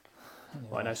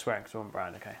Right, no swearing because we're on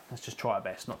brand. Okay, let's just try our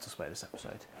best not to swear this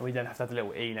episode. And we don't have to have the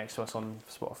little E next to us on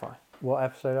Spotify. What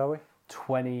episode are we?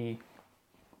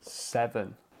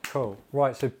 27. Cool.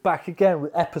 Right, so back again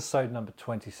with episode number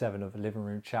 27 of the Living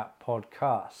Room Chat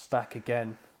podcast. Back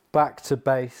again. Back to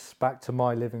base, back to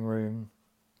my living room,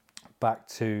 back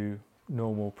to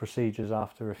normal procedures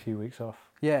after a few weeks off.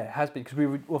 Yeah, it has been, because we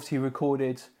obviously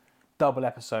recorded double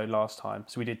episode last time.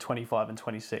 So we did 25 and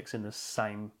 26 in the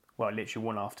same, well, literally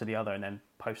one after the other, and then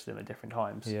posted them at different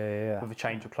times. Yeah. With a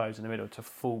change of clothes in the middle to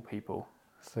fool people.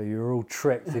 So you were all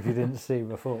tricked if you didn't see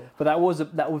before. But that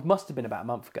must have been about a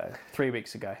month ago, 3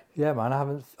 weeks ago. Yeah, man,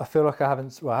 I feel like I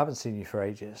haven't seen you for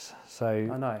ages. So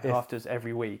I know, after it's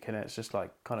every week, and it's just like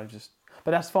kind of just.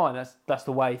 But that's fine. That's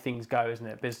the way things go, isn't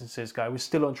it? Businesses go. We're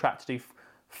still on track to do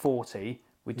 40.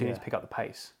 We do need to pick up the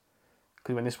pace,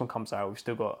 because when this one comes out, we've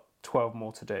still got 12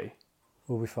 more to do.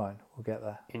 We'll be fine. We'll get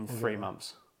there. In 3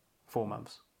 months, 4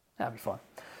 months. That'll be fine.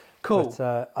 Cool.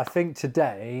 But I think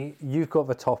today you've got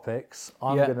the topics.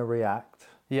 I'm going to react.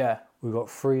 Yeah. We've got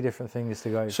 3 different things to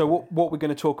go So through. what we're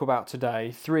going to talk about today,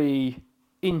 3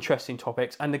 interesting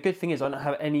topics. And the good thing is I don't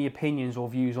have any opinions or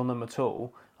views on them at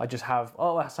all. I just have,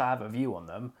 I have a view on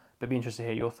them, but be interested to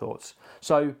hear your thoughts.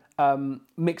 So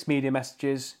mixed media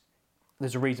messages,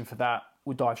 there's a reason for that.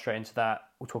 We'll dive straight into that.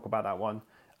 We'll talk about that one.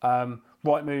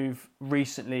 Rightmove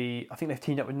recently, I think they've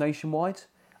teamed up with Nationwide,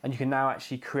 and you can now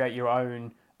actually create your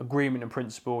own agreement in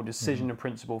principle, decision in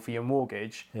principle for your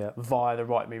mortgage via the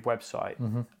Rightmove website.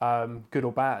 Good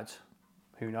or bad,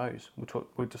 who knows?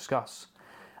 We'll discuss.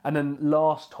 And then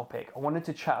last topic, I wanted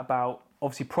to chat about,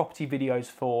 obviously, property videos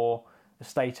for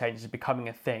estate agents is becoming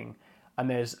a thing, and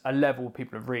there's a level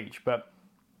people have reached, but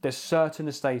there's certain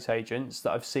estate agents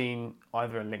that I've seen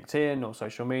either on LinkedIn or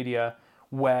social media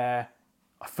where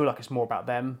I feel like it's more about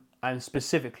them, and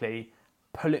specifically,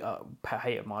 pet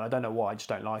hate of mine, I don't know why, I just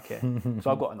don't like it.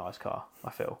 So I've got a nice car,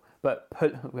 I feel. But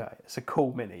it's a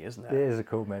cool Mini, isn't it? It is a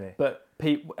cool Mini. But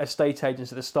estate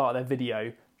agents at the start of their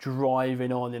video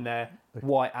driving on in their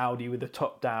white Audi with the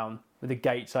top down, with the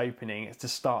gates opening, it's to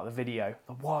start the video.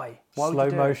 Why? Why would Slow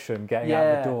you do motion, getting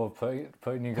out the door,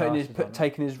 putting your glasses on.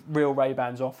 taking his real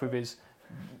Ray-Bans off with his,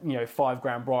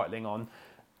 $5 Breitling on.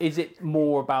 Is it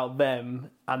more about them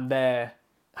and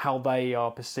how they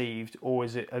are perceived, or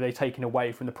are they taken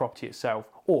away from the property itself,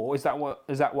 or is that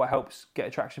what helps get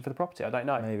attraction for the property? I don't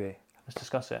know. Maybe. Let's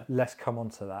discuss it. Let's come on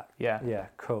to that. Yeah,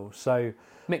 cool. So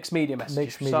mixed media messages.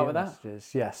 Mixed media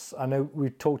messages. Yes, I know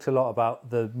we've talked a lot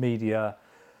about the media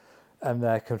and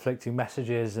their conflicting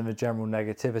messages and the general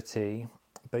negativity,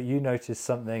 but you noticed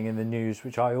something in the news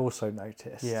which I also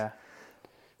noticed. Yeah.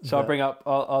 So I'll bring up.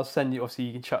 I'll send you. Obviously,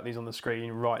 you can chuck these on the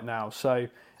screen right now. So.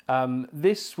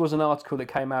 This was an article that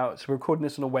came out, so we're recording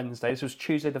this on a Wednesday. This was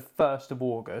Tuesday the 1st of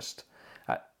August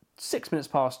at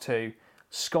 2:06.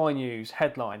 Sky News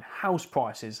headline, house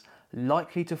prices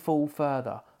likely to fall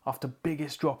further after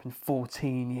biggest drop in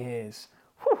 14 years.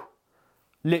 Whew.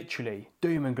 Literally,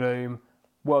 doom and gloom,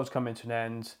 world's coming to an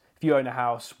end. If you own a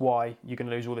house, why? You're going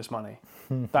to lose all this money.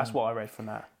 That's what I read from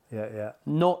that. Yeah.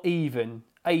 Not even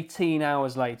 18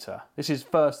 hours later, this is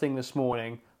first thing this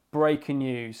morning, breaking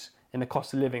news in the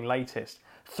cost of living latest.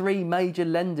 3 major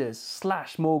lenders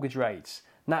slash mortgage rates.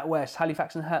 NatWest,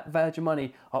 Halifax and Virgin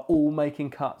Money are all making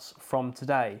cuts from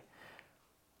today.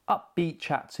 Upbeat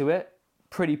chat to it,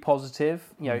 pretty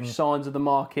positive, signs of the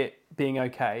market being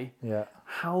okay. Yeah.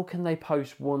 How can they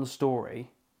post one story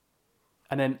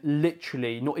and then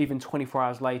literally not even 24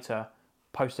 hours later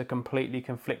post a completely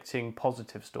conflicting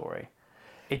positive story?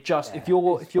 It just, if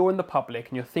you're in the public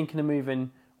and you're thinking of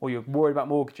moving or you're worried about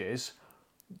mortgages,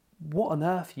 what on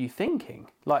earth are you thinking?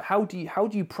 Like, how do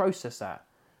you process that?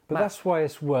 But that's why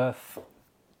it's worth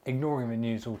ignoring the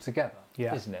news altogether,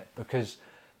 isn't it? Because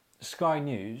Sky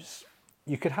News,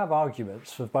 you could have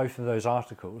arguments for both of those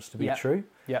articles to be true.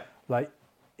 Yeah. Like,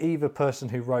 either person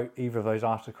who wrote either of those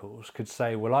articles could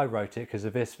say, well, I wrote it because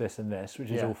of this, this and this,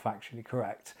 which is all factually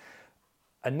correct.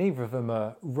 And neither of them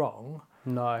are wrong.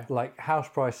 No. Like, house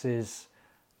prices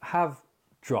have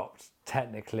dropped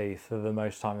technically for the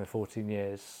most time in 14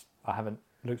 years. I haven't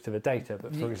looked at the data,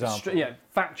 but for example...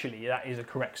 factually, that is a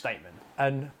correct statement.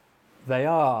 And they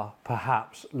are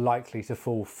perhaps likely to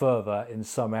fall further in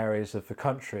some areas of the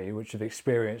country which have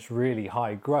experienced really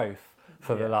high growth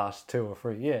for the last 2 or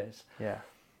 3 years. Yeah.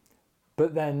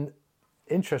 But then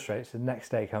interest rates the next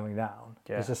day coming down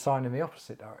is a sign in the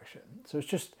opposite direction. So it's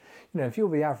just, if you're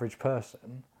the average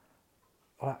person...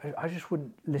 I just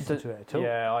wouldn't listen to it at all.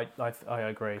 Yeah, I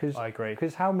agree. I agree.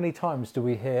 Because how many times do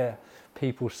we hear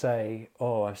people say,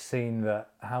 oh, I've seen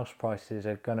that house prices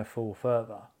are going to fall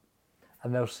further.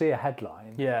 And they'll see a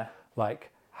headline like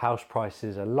house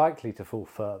prices are likely to fall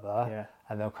further, Yeah.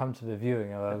 and they'll come to the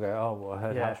viewing and they'll go, oh, well, I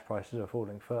heard Yeah. house prices are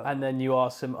falling further. And then you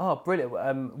ask them, oh,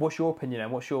 brilliant. What's your opinion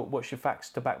and what's your facts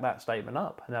to back that statement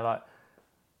up? And they're like,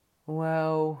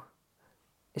 well,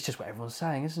 it's just what everyone's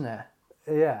saying, isn't it?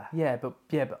 Yeah. Yeah, but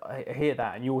I hear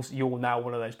that, and you're now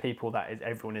one of those people that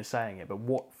everyone is saying it. But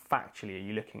what factually are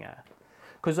you looking at?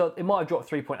 Because it might have dropped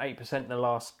 3.8% in the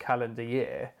last calendar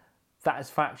year. That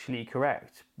is factually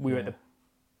correct. We were at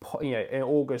in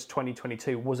August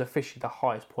 2022 was officially the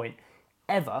highest point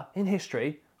ever in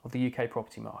history of the UK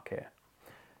property market.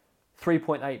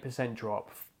 3.8%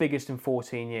 drop, biggest in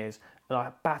 14 years. And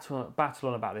I battle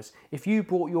on about this. If you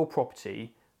bought your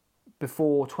property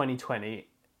before 2020,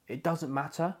 it doesn't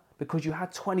matter because you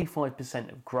had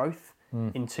 25% of growth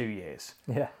in 2 years.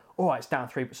 Yeah. All right, it's down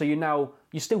 3%. So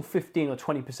you're still 15 or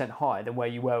 20% higher than where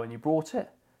you were when you bought it.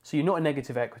 So you're not a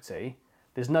negative equity.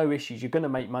 There's no issues. You're going to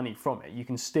make money from it.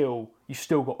 You've still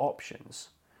got options.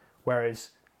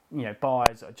 Whereas,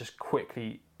 buyers are just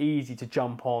easy to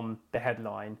jump on the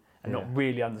headline and not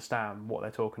really understand what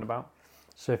they're talking about.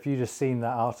 So if you just seen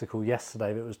that article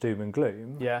yesterday that was doom and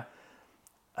gloom, Yeah.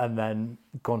 and then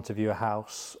gone to view a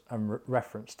house and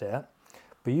referenced it,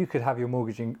 but you could have your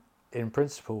mortgage in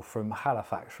principle from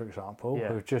Halifax, for example,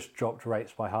 who have just dropped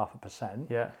rates by 0.5%.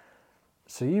 Yeah.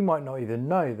 So you might not even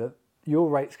know that your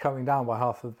rate's coming down by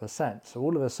 0.5%. So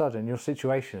all of a sudden, your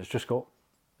situation has just got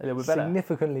A little bit better.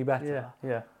 significantly better. Yeah,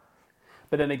 yeah.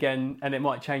 But then again, and it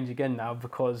might change again now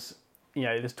because,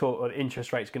 there's talk of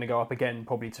interest rates going to go up again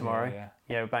probably tomorrow.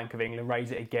 Yeah. Bank of England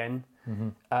raise it again.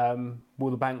 Mm-hmm.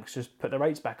 Will the banks just put the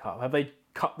rates back up? Have they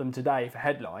cut them today for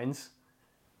headlines?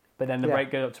 But then the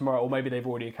rate goes up tomorrow, or maybe they've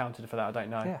already accounted for that. I don't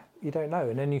know. Yeah, you don't know.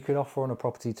 And then you could offer on a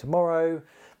property tomorrow,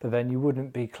 but then you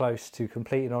wouldn't be close to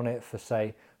completing on it for,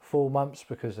 say, 4 months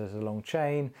because there's a long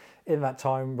chain. In that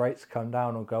time, rates come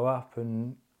down or go up,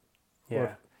 and you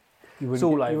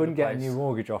wouldn't get a new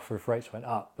mortgage offer if rates went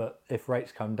up. But if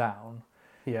rates come down,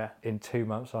 in 2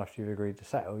 months after you've agreed to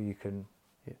sell, you can.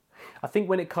 I think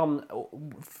when it comes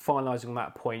finalising on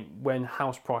that point, when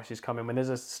house prices come in, when there's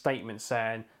a statement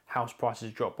saying house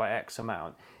prices drop by X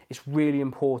amount, it's really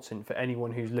important for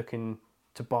anyone who's looking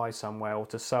to buy somewhere or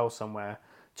to sell somewhere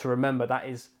to remember that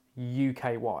is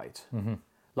UK wide. Mm-hmm.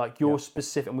 Like your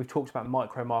specific, and we've talked about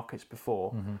micro markets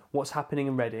before. Mm-hmm. What's happening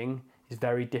in Reading is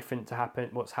very different to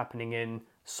what's happening in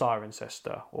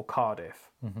Cirencester or Cardiff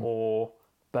or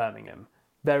Birmingham.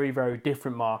 Very, very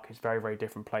different markets, very, very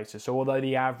different places. So although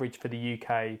the average for the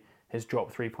UK has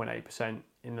dropped 3.8%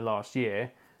 in the last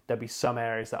year, there'll be some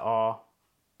areas that are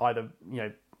either,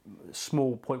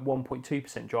 small 0.1,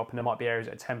 0.2% drop, and there might be areas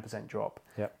at a 10% drop.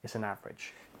 Yep. It's an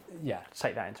average. Yeah.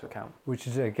 Take that into account. Which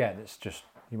is, again, it's just,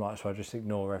 you might as well just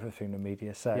ignore everything the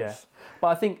media says. Yeah. But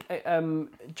I think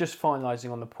just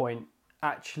finalising on the point,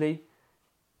 actually,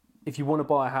 if you want to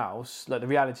buy a house, the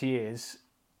reality is,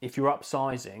 if you're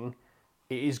upsizing,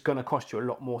 it is going to cost you a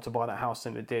lot more to buy that house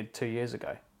than it did 2 years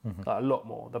ago. Mm-hmm. A lot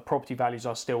more. The property values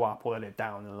are still up, or they're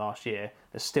down in the last year.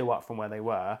 They're still up from where they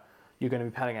were. You're going to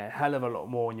be paying a hell of a lot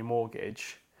more on your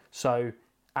mortgage. So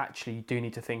actually, you do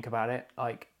need to think about it.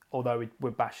 Although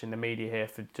we're bashing the media here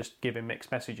for just giving mixed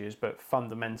messages, but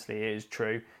fundamentally it is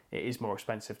true. It is more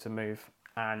expensive to move,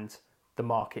 and the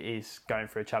market is going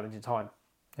through a challenging time.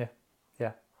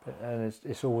 Yeah. And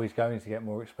it's always going to get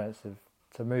more expensive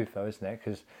to move, though, isn't it?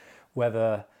 Because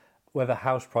whether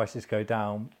house prices go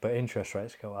down but interest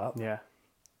rates go up,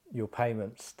 your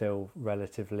payment's still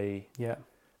relatively. Yeah.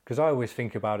 Because I always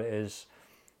think about it as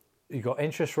you've got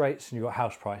interest rates and you've got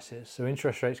house prices. So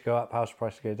interest rates go up, house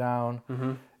prices go down.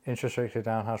 Mm-hmm. Interest rates go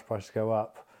down, house prices go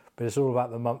up. But it's all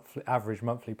about the average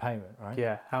monthly payment, right?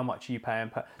 Yeah. How much are you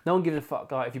paying? No one gives a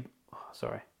fuck. If you,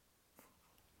 sorry.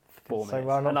 4 minutes.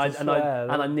 Well,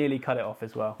 and I nearly cut it off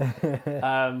as well.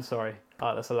 Sorry. All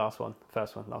right, that's the last one.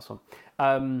 First one, last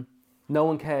one. No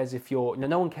one cares if you're.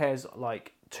 No one cares 2%,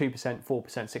 4%,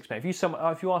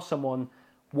 6%. If you ask someone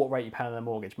what rate you pay on their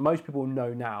mortgage, most people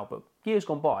know now. But years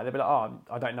gone by, they'll be like, "Oh,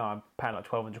 I don't know. I'm paying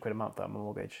 £1,200 a month on my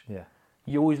mortgage." Yeah.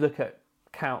 You always look at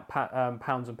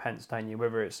pounds and pence, don't you?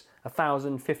 Whether it's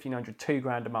 1,000, 1,500,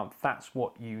 £2,000 a month. That's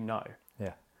what you know.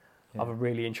 Yeah. I have a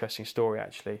really interesting story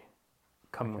actually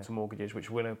coming onto mortgages, which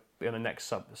we're going to be on the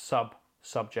next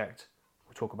subject.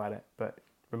 We'll talk about it, but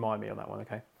remind me on that one,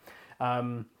 okay?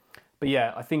 But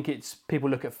yeah, I think it's people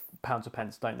look at pounds or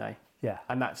pence, don't they? Yeah.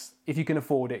 And that's, if you can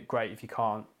afford it, great. If you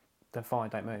can't, then fine,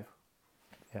 don't move.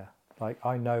 Yeah.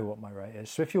 I know what my rate is.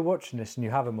 So if you're watching this and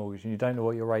you have a mortgage and you don't know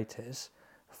what your rate is,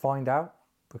 find out,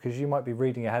 because you might be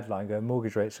reading a headline going,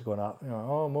 mortgage rates have gone up.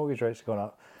 Mortgage rates have gone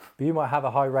up. But you might have a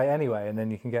high rate anyway, and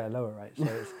then you can get a lower rate.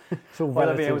 So it's all Well,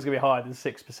 relative. everyone's going to be higher than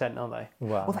 6%, aren't they?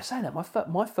 Wow. Well, they're saying that.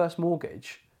 My first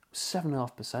mortgage was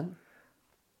 7.5%.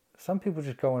 Some people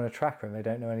just go on a tracker and they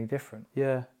don't know any different.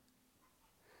 Yeah.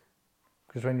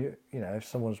 Because when if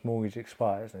someone's mortgage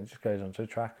expires and it just goes onto a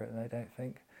tracker and they don't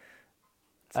think.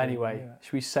 Anyway,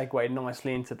 should we segue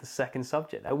nicely into the second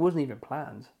subject? That wasn't even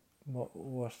planned.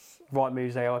 What's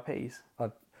Rightmove's AIPs.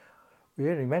 we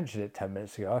only mentioned it 10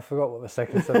 minutes ago. I forgot what the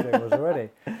second subject was already.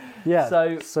 Yeah.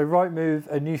 So Rightmove,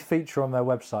 a new feature on their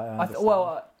website.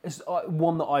 It's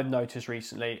one that I've noticed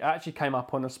recently. It actually came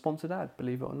up on a sponsored ad,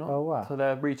 believe it or not. Oh, wow. So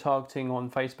their retargeting on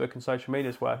Facebook and social media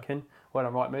is working. Well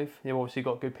done, Rightmove. You've obviously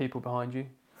got good people behind you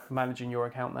managing your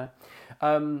account there.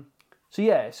 So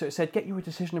it said, get you a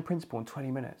decision in principle in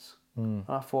 20 minutes. And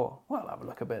I thought, well, I'll have a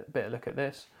look at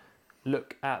this.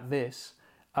 Look at this.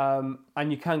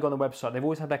 And you can go on the website. They've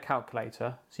always had their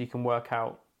calculator, so you can work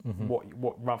out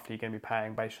what roughly you're going to be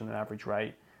paying based on an average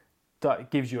rate.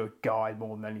 That gives you a guide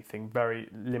more than anything, very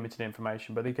limited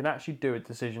information. But you can actually do a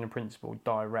decision in principle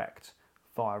direct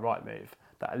via Rightmove.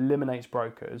 That eliminates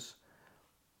brokers,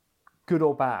 good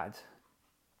or bad.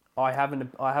 I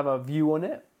have a view on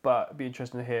it, but it'd be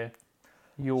interesting to hear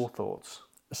your thoughts.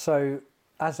 So,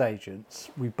 as agents,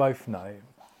 we both know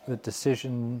that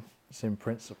decisions in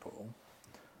principle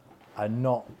are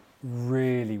not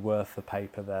really worth the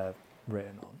paper they're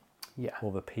written on,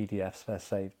 or the PDFs they're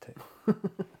saved to.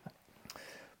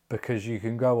 Because you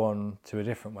can go on to a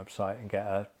different website and get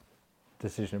a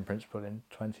decision in principle in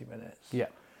 20 minutes. Yeah.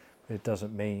 It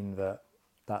doesn't mean that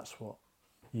that's what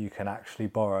you can actually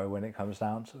borrow when it comes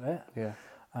down to it. Yeah.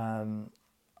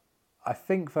 I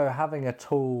think, though, having a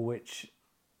tool which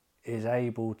is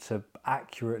able to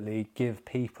accurately give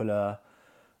people a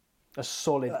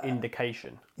solid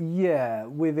indication. Yeah,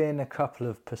 within a couple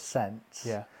of percent.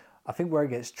 Yeah. I think where it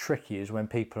gets tricky is when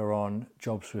people are on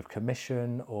jobs with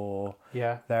commission or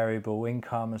variable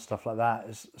income and stuff like that.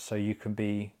 So you can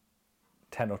be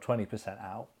 10 or 20%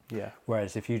 out. Yeah.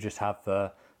 Whereas if you just have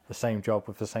the same job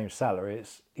with the same salary,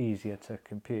 it's easier to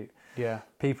compute. Yeah.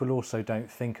 People also don't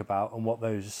think about, and what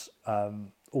those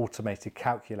automated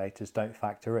calculators don't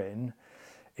factor in,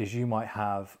 is you might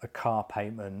have a car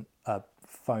payment, a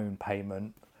phone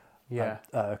payment. Yeah.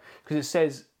 Because it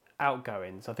says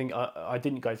outgoings. I think I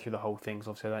didn't go through the whole thing, so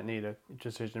obviously I don't need a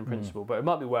decision in principle, but it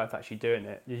might be worth actually doing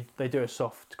it. They do a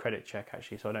soft credit check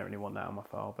actually, so I don't really want that on my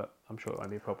file, but I'm sure it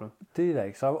won't be a problem. Do they?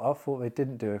 Because I thought they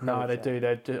didn't do a credit check. No,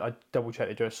 they do. I double check.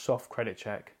 They do a soft credit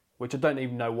check, which I don't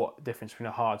even know what the difference between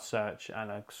a hard search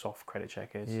and a soft credit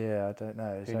check is. Yeah, I don't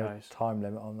know. Is Who there knows? a time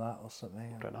limit on that or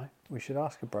something? I don't know. We should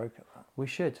ask a broker that. We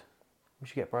should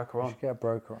get a broker on. We should get a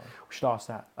broker on. We should ask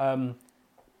that.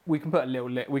 We can put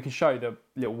we can show the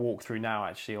little walkthrough now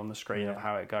actually on the screen of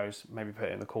how it goes. Maybe put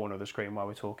it in the corner of the screen while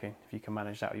we're talking, if you can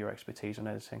manage that with your expertise on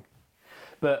editing.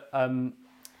 But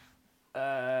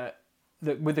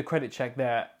with the credit check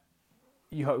there,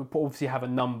 you obviously have a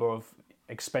number of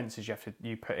expenses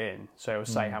you put in, so it will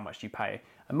say how much you pay.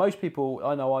 And most people,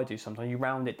 I know I do sometimes, you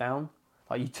round it down.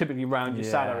 Like you typically round your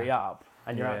salary up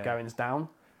and your outgoings down.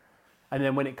 And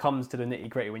then when it comes to the nitty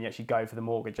gritty, when you actually go for the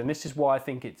mortgage, and this is why I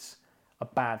think it's a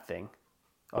bad thing.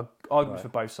 Arguments for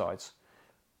both sides.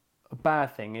 A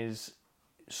bad thing is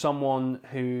someone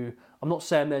who, I'm not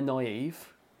saying they're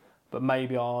naive, but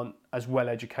maybe aren't as well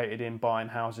educated in buying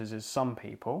houses as some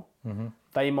people. Mm-hmm.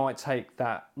 They might take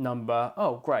that number,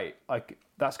 oh great,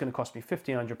 that's going to cost me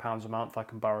 £1,500 a month, I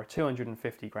can borrow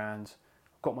 250 grand,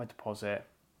 I've got my deposit,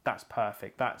 that's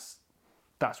perfect, that's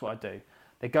what I do.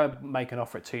 They go make an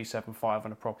offer at 275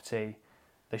 on a property.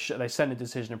 They send a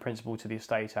decision in principle to the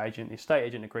estate agent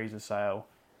agrees the sale,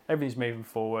 everything's moving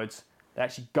forwards. They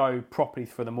actually go properly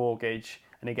for the mortgage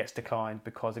and it gets declined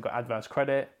because they've got adverse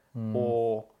credit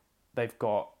or they've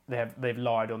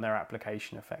lied on their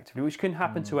application effectively, which can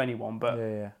happen to anyone. But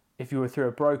if you were through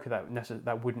a broker,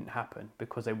 that wouldn't happen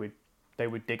because they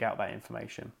would dig out that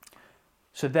information.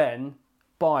 So then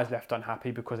buyers left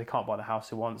unhappy because they can't buy the house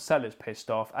they want, sellers pissed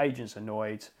off, agents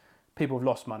annoyed, people have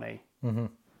lost money. Mm-hmm.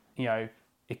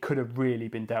 It could have really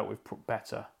been dealt with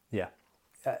better. Yeah.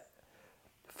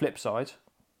 Flip side,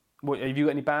 have you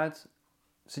got any bad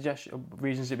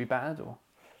reasons it'd be bad? Or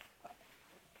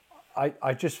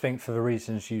I just think for the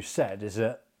reasons you said is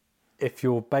that if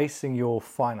you're basing your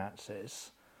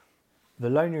finances, the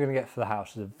loan you're going to get for the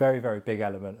house is a very, very big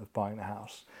element of buying the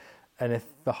house. And if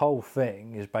the whole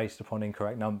thing is based upon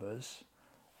incorrect numbers,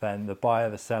 then the buyer,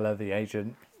 the seller, the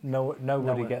agent,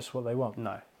 nobody gets what they want.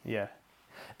 No, yeah.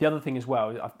 The other thing as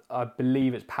well, I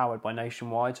believe it's powered by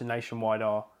Nationwide, so Nationwide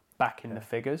are backing the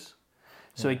figures.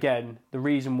 So again, the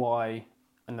reason why,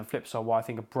 and the flip side, why I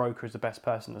think a broker is the best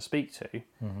person to speak to,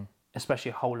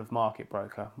 especially a whole of market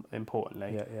broker,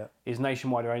 importantly, is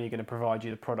Nationwide are only going to provide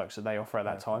you the products that they offer at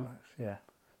that time. Yeah.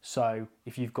 So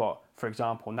if you've got, for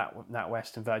example,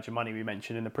 NatWest and Virgin Money we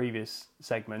mentioned in the previous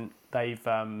segment, they've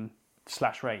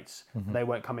slashed rates. They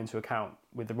won't come into account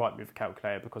with the Rightmove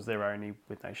calculator because they're only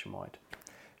with Nationwide.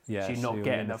 Yeah, so you're not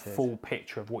getting a full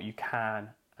picture of what you can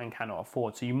and cannot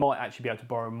afford. So you might actually be able to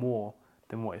borrow more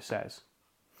than what it says.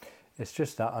 It's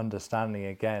just that understanding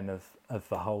again of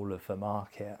the whole of the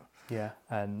market. Yeah.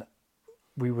 And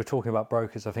we were talking about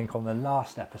brokers, I think, on the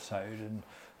last episode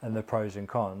and the pros and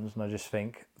cons. And I just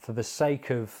think for the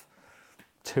sake of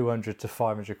 200 to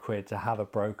 500 quid to have a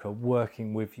broker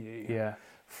working with you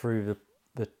through the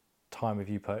time of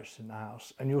you purchasing the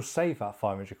house, and you'll save that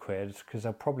 500 quid because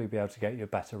they'll probably be able to get you a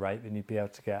better rate than you'd be able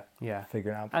to get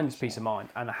figuring out. And it's peace of mind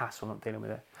and a hassle not dealing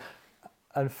with it.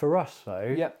 And for us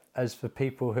though, as for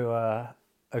people who are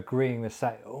agreeing the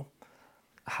sale,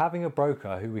 having a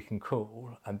broker who we can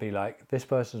call and be like, this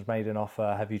person's made an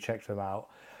offer, have you checked them out?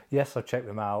 Yes, I've checked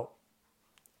them out.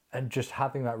 And just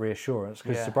having that reassurance,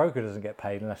 because the broker doesn't get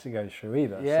paid unless it goes through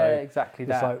either. Yeah, so exactly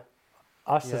that. It's like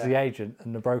us as the agent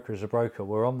and the broker as a broker,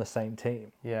 we're on the same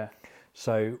team. Yeah.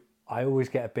 So I always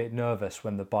get a bit nervous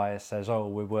when the buyer says, oh,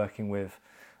 we're working with,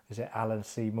 is it Alan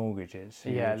C Mortgages?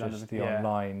 Just the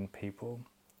online people.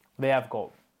 They have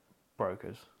got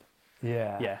brokers.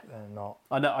 Yeah. They're not.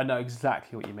 I know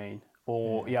exactly what you mean.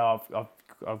 Or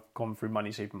I've gone through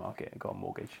Money Supermarket and got a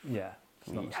mortgage. Yeah.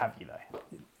 Have you though?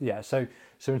 Yeah. So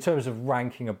in terms of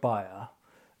ranking a buyer,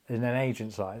 in an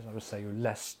agent's eyes, I would say you're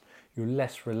less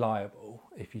reliable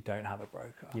if you don't have a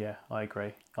broker. Yeah, I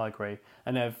agree.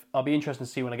 And I'll be interested to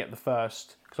see when I get the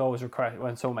first, because I always request,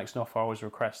 when someone makes an offer, I always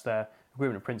request their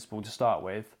agreement of principle to start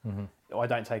with. I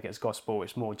don't take it as gospel.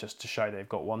 It's more just to show they've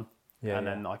got one.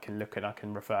 Then I can look and I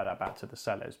can refer that back to the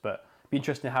sellers. But it'd be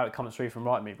interesting how it comes through from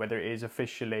Rightmove, whether it is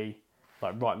officially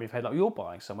like Rightmove head, like you're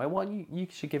buying somewhere. Why don't you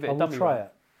should give it a dummy run.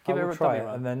 Give it a dummy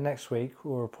run. And then next week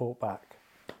we'll report back.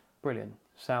 Brilliant.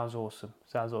 Sounds awesome.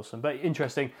 But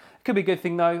interesting. It could be a good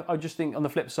thing though. I just think on the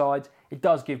flip side, it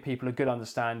does give people a good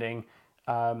understanding.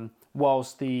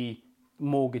 Whilst the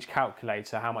mortgage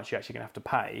calculator, how much you're actually going to have to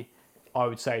pay, I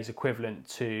would say is equivalent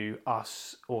to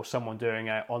us or someone doing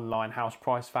an online house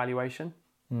price valuation.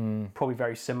 Probably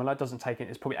very similar. Doesn't take it.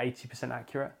 It's probably 80%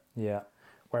 accurate. Yeah.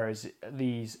 Whereas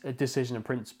a decision in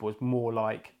principle is more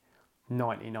like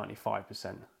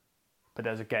 95%. But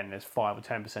there's 5 or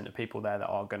 10% of people there that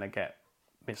are going to get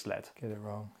misled. Get it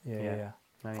wrong. Yeah.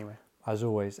 Anyway. As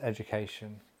always,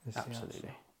 education is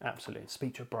Absolutely.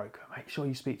 Speak to a broker. Make sure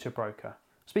you speak to a broker.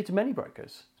 Speak to many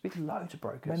brokers. Speak to loads of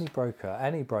brokers. Any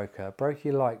broker. Broker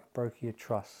you like, broker you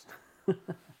trust. A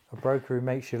broker who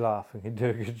makes you laugh and can do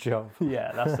a good job.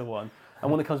 Yeah, that's the one.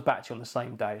 And one that comes back to you on the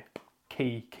same day.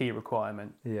 Key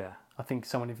requirement. Yeah. I think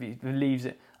someone, if he leaves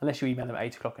it, unless you email them at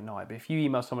 8 o'clock at night, but if you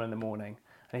email someone in the morning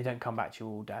and they don't come back to you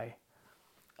all day,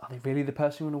 are they really the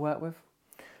person you want to work with?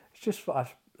 It's just, I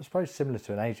suppose, similar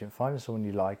to an agent, finding someone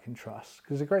you like and trust.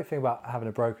 Because the great thing about having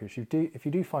a broker is if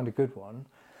you do find a good one,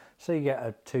 say you get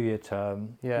a 2-year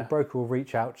term, the broker will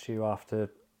reach out to you after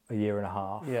a year and a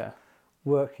half,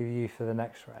 work with you for the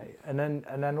next rate, and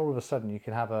then all of a sudden you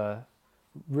can have a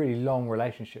really long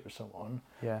relationship with someone,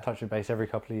 touching base every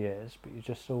couple of years, but you're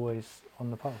just always on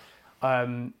the pulse.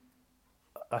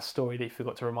 A story that you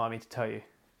forgot to remind me to tell you.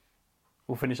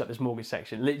 We'll finish up this mortgage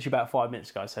section. Literally about 5 minutes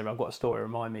ago, I said, I've got a story to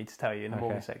remind me to tell you in the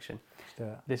mortgage section. Let's do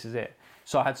it. This is it.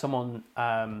 So I had someone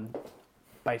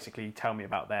basically tell me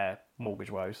about their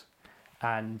mortgage woes.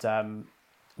 And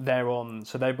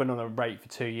they've been on a rate for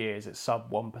 2 years at sub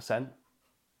 1%.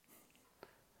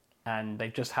 And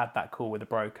they've just had that call with the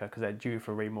broker because they're due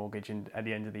for remortgage at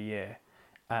the end of the year.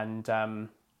 And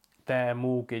their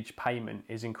mortgage payment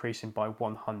is increasing by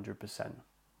 100%,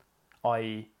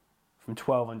 i.e. from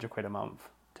 1,200 quid a month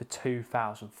to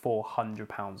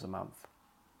 £2,400 a month.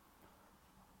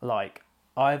 Like,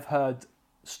 I've heard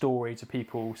stories of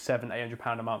people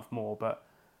 £700-800 a month more, but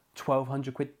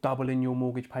 1,200 quid doubling your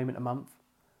mortgage payment a month?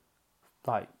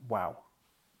 Like, wow.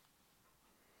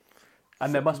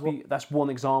 And there must be, that's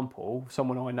one example,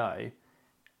 someone I know,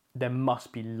 there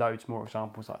must be loads more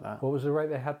examples like that. What was the rate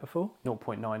they had before?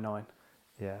 0.99.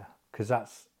 Yeah, because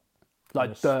that's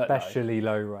like an especially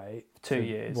low rate. 2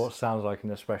 years. What sounds like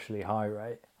an especially high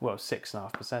rate. Well,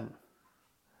 6.5%.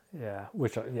 Yeah,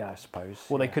 I suppose.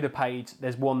 Well, they could have paid,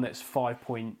 there's one that's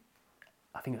 5.8.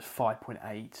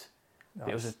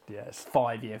 It was a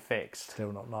 5-year fixed.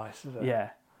 Still not nice, is it?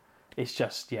 Yeah. It's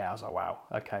just, I was like, wow,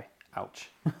 okay, ouch.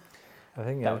 I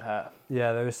think that would hurt.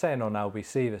 Yeah, they were saying on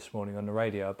LBC this morning on the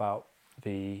radio about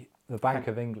the the Bank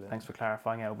of England. Thanks for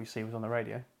clarifying. LBC was on the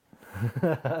radio.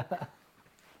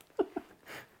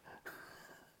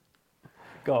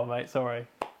 Go on, mate. Sorry.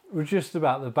 We're just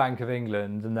about the Bank of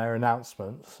England and their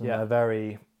announcements, and they're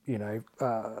very,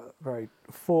 very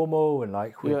formal and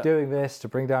like we're doing this to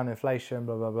bring down inflation,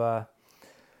 blah blah blah.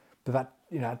 But that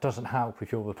it doesn't help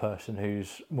if you're the person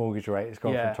whose mortgage rate has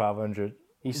gone from 1,200.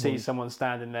 You see someone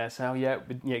standing there saying, "Oh yeah,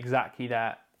 exactly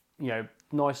that."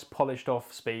 Nice polished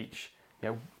off speech.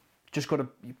 Just got to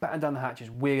batten down the hatches.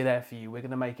 We're there for you. We're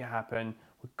going to make it happen.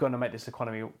 We're going to make this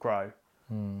economy grow.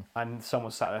 And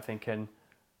someone sat there thinking,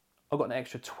 I've got an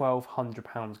extra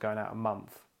 £1,200 going out a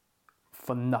month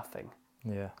for nothing.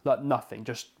 Yeah. Like nothing,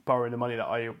 just borrowing the money that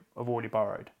I have already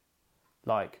borrowed.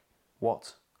 Like,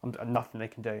 what? Nothing they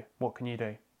can do. What can you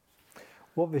do?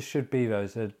 What this should be, though,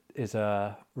 is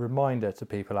a reminder to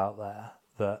people out there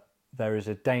that there is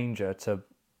a danger to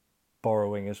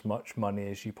borrowing as much money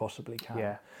as you possibly can.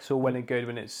 Yeah, it's all well and good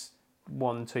when it's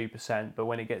 1-2%, but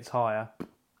when it gets higher,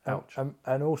 ouch.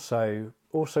 And also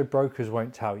brokers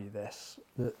won't tell you this,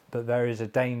 but there is a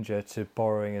danger to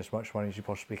borrowing as much money as you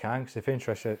possibly can, because if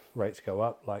interest rates go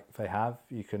up, like they have,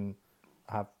 you can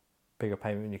have bigger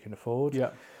payment than you can afford. Yeah.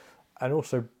 And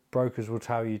also brokers will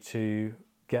tell you to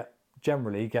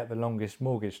generally get the longest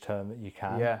mortgage term that you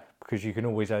can. Yeah. Because you can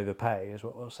always overpay, is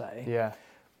what they'll say. Yeah.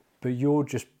 But you're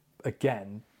just,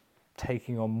 again,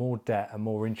 taking on more debt and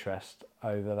more interest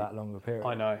over that longer period.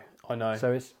 I know.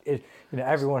 So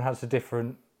everyone has a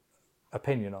different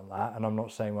opinion on that, and I'm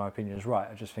not saying my opinion is right.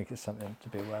 I just think it's something to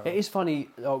be aware of. It is funny.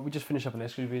 We just finished up on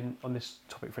this because we've been on this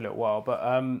topic for a little while,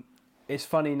 but it's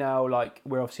funny now. Like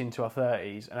we're obviously into our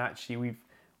 30s, and actually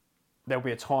there'll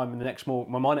be a time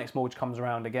when my next mortgage comes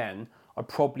around again. I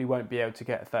probably won't be able to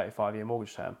get a 35-year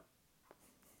mortgage term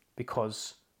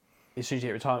because as soon as you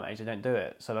hit retirement age, they don't do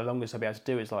it. So the longest I'll be able to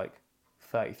do is like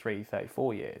 33,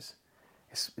 34 years.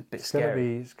 It's a bit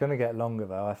scary. It's going to get longer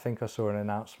though. I think I saw an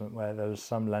announcement where there was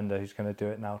some lender who's going to do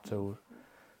it now till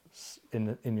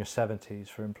in your 70s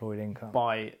for employed income.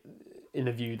 In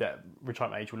the view that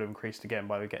retirement age will have increased again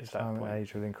by the get to that point. Retirement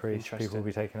age will increase. People will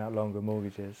be taking out longer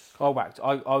mortgages. I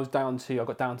got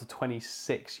down to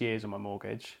 26 years on my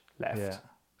mortgage left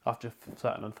after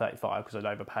starting on 35 because I'd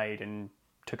overpaid and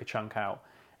took a chunk out.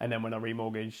 And then when I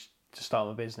remortgaged to start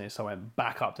my business, I went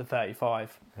back up to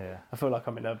 35. Yeah. I feel like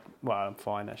I'm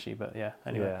fine actually, but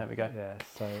anyway, there we go. Yeah,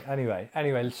 so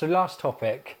anyway, so last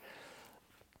topic.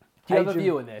 Do you have a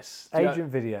view on this?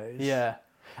 Agent videos. Yeah.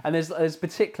 And there's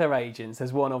particular agents.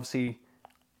 There's one obviously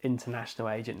international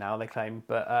agent now, they claim,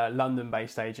 but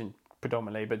London-based agent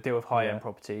predominantly, but deal with high-end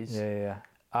properties. Yeah.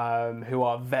 Who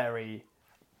are very,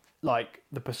 like,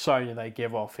 the persona they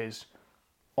give off is,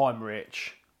 I'm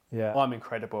rich, I'm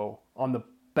incredible, I'm the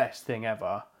best thing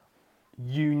ever.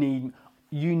 You need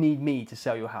me to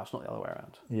sell your house, not the other way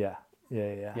around. Yeah.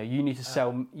 You need to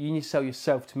sell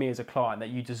yourself to me as a client that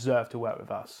you deserve to work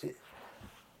with us.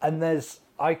 And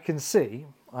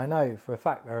I know for a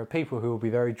fact there are people who will be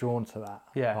very drawn to that.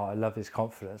 Yeah. Oh, I love his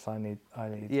confidence. I need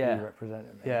you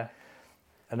representing me. Yeah.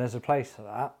 And there's a place for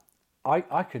that.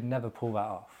 I could never pull that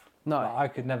off. No. I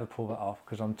could never pull that off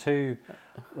because I'm too,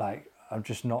 I'm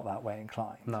just not that way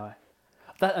inclined. No.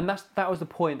 That was the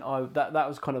point. That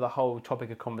was kind of the whole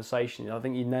topic of conversation. I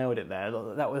think you nailed it there.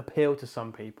 That would appeal to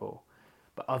some people,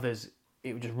 but others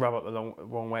it would just rub up the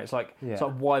wrong way. It's like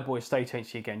White Boy Estate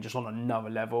Agency again, just on another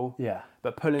level. Yeah.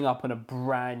 But pulling up on a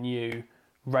brand new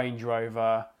Range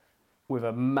Rover with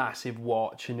a massive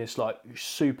watch and this like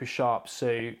super sharp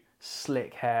suit,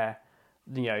 slick hair,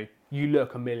 you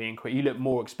look £1 million. You look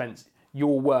more expensive.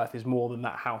 Your worth is more than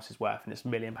that house is worth, and it's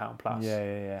 £1 million plus.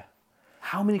 Yeah.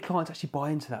 How many clients actually buy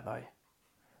into that though?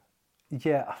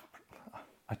 Yeah,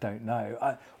 I don't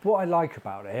know. What I like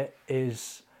about it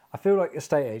is I feel like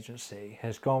estate agency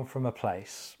has gone from a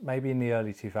place, maybe in the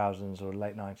early 2000s or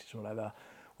late 90s or whatever,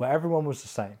 where everyone was the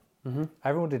same. Mm-hmm.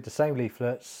 Everyone did the same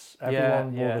leaflets,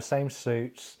 everyone wore the same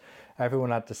suits,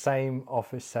 everyone had the same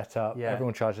office setup,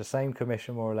 everyone charged the same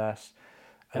commission more or less.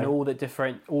 And all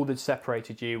that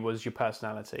separated you was your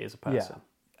personality as a person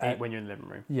when you're in the living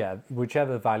room. Yeah,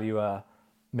 whichever valuer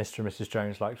Mr. and Mrs.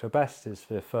 Jones liked the best is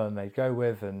the firm they'd go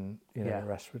with, and the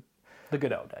rest would... The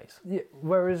good old days. Yeah,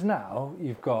 whereas now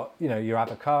you've got your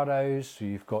avocados,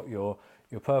 you've got your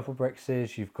purple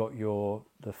brickses, you've got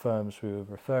the firms we were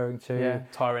referring to. Yeah,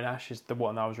 Tyron Ash is the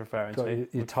one I was referring to.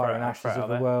 Your Tyron Ashes of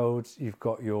the world.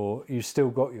 You've still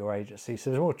got your agency, so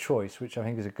there's more choice, which I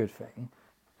think is a good thing.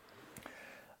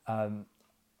 I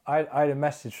had a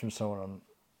message from someone on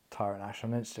Tyron Ash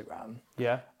on Instagram.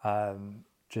 Yeah.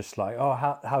 Just like,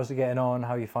 how's it getting on?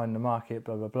 How are you finding the market?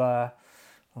 Blah blah blah.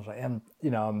 I was like,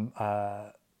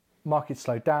 market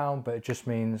slowed down, but it just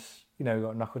means, you know, you've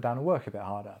got to knuckle down and work a bit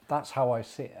harder. That's how I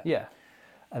see it. Yeah.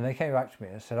 And they came back to me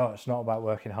and said, oh, it's not about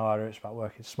working harder, it's about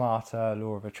working smarter,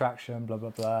 law of attraction, blah, blah,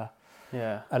 blah.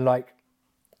 Yeah. And like,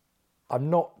 I'm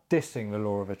not dissing the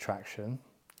law of attraction.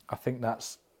 I think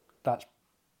that's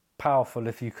powerful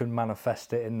if you can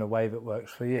manifest it in the way that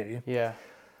works for you. Yeah.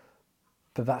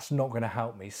 But that's not going to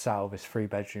help me sell this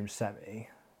 3-bedroom semi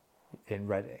in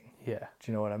Reading. Yeah.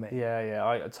 Do you know what I mean? Yeah.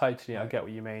 I totally, I get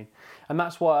what you mean. And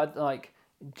that's why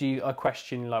I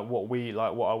question like what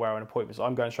I wear on appointments.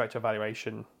 I'm going straight to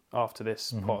evaluation after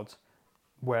this pod,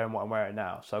 wearing what I'm wearing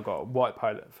now. So I've got a white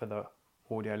polo for the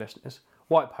audio listeners,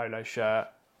 white polo shirt,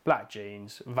 black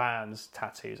jeans, Vans,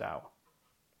 tattoos out.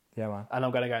 Yeah, man. And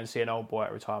I'm going to go and see an old boy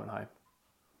at a retirement home.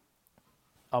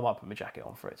 I might put my jacket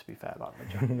on for it, to be fair, like my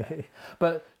jacket.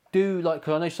 But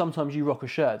because I know sometimes you rock a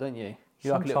shirt, don't you?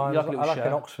 Sometimes like a little I like shirt.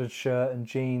 an Oxford shirt and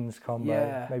jeans combo,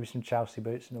 Yeah. maybe some Chelsea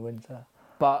boots in the winter.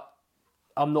 But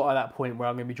I'm not at that point where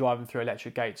I'm going to be driving through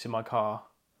electric gates in my car.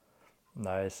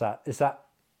 No, it's that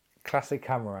classic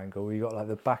camera angle where you got like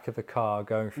the back of the car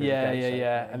going through the gates.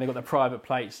 Yeah. And they've got the private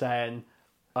plate saying,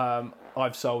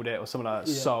 I've sold it, or something like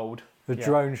that, sold. The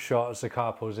drone shot as the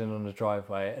car pulls in on the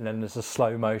driveway, and then there's a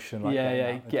slow motion. Like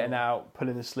getting out,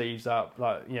 pulling the sleeves up,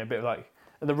 like, you know, a bit of like,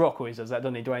 The Rock always does that,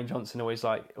 doesn't he? Dwayne Johnson always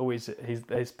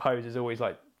his pose is always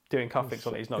like doing cufflinks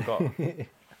on it he's not got.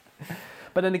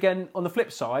 But then again, on the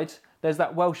flip side, there's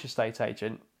that Welsh estate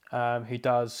agent who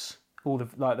does all the,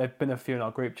 like, they've been a few in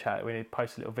our group chat. We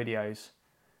post little videos.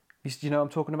 Do you know what I'm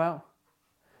talking about?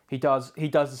 He does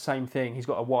the same thing. He's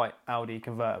got a white Audi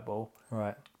convertible.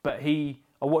 Right. But I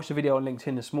watched a video on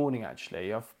LinkedIn this morning,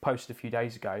 actually. I've posted a few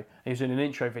days ago. And he was doing an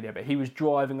intro video, but he was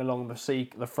driving along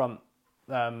the front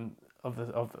of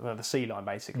the sea line,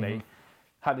 basically.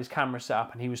 Had his camera set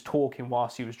up, and he was talking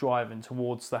whilst he was driving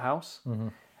towards the house.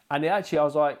 And I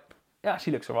was like, it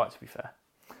actually looks all right, to be fair.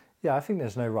 Yeah, I think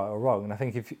there's no right or wrong. And I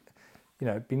think if, you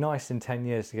know, it'd be nice in 10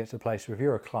 years to get to a place where if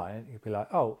you're a client, you'd be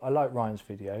like, oh, I like Ryan's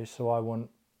videos, so I want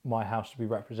my house to be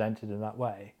represented in that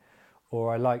way.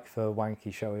 Or I like the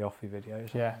wanky, showy, offy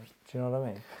videos. Yeah. Do you know what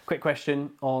I mean? Quick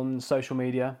question on social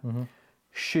media.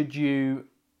 Should you,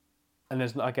 and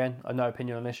there's, again, no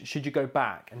opinion on this, should you go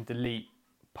back and delete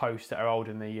posts that are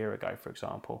older than a year ago, for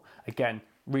example? Again,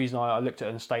 reason I looked at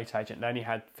an estate agent, they only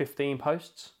had 15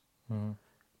 posts.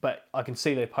 But I can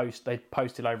see they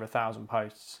posted over 1,000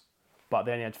 posts, but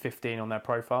they only had 15 on their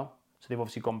profile. So they've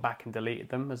obviously gone back and deleted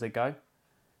them as they go.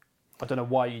 I don't know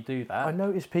why you do that. I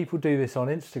notice people do this on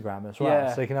Instagram as well.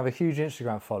 So they can have a huge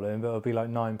Instagram following, but it'll be like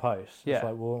 9 posts. Yeah. It's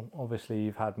like, well, obviously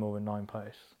you've had more than 9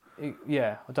 posts.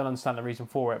 Yeah, I don't understand the reason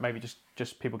for it. Maybe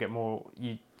just people get more,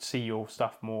 you see your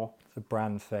stuff more. It's a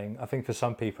brand thing. I think for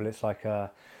some people it's like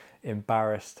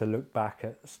embarrassed to look back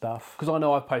at stuff. Because I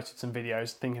know I've posted some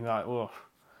videos thinking like, oh,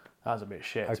 that was a bit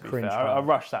shit, to be fair. cringe I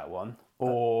rushed that one.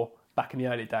 Or back in the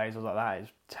early days, I was like, that is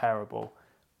terrible.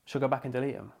 Should I go back and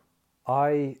delete them?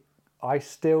 I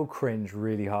still cringe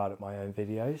really hard at my own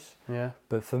videos. Yeah.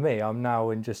 But for me, I'm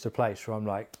now in just a place where I'm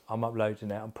like, I'm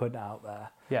uploading it, I'm putting it out there.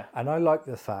 Yeah. And I like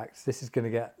the fact, this is going to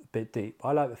get a bit deep,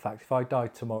 I like the fact if I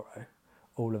died tomorrow,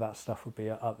 all of that stuff would be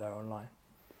up there online.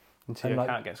 Until your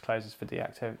account gets closed for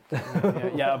deactivity. But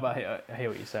I hear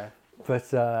what you say. But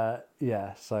so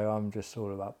I'm just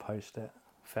all about post it.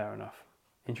 Fair enough.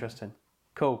 Interesting.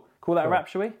 Cool. Call that a wrap,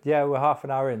 shall we? Yeah, we're half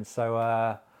an hour in,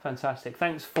 so... Fantastic.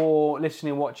 Thanks for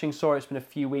listening and watching. Sorry it's been a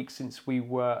few weeks since we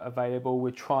were available.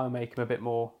 We'll try and make them a bit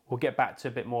more... We'll get back to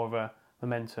a bit more of a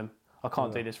momentum. I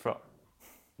can't do this for...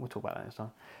 We'll talk about that next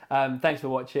time. Thanks for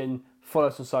watching. Follow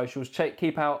us on socials.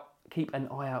 Keep an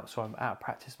eye out. Sorry, I'm out of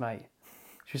practice, mate.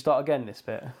 Should we start again this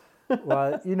bit?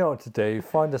 Well, you know what to do.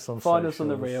 Find us on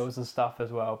the reels and stuff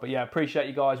as well. But yeah, appreciate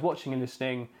you guys watching and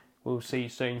listening. We'll see you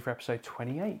soon for episode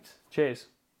 28. Cheers.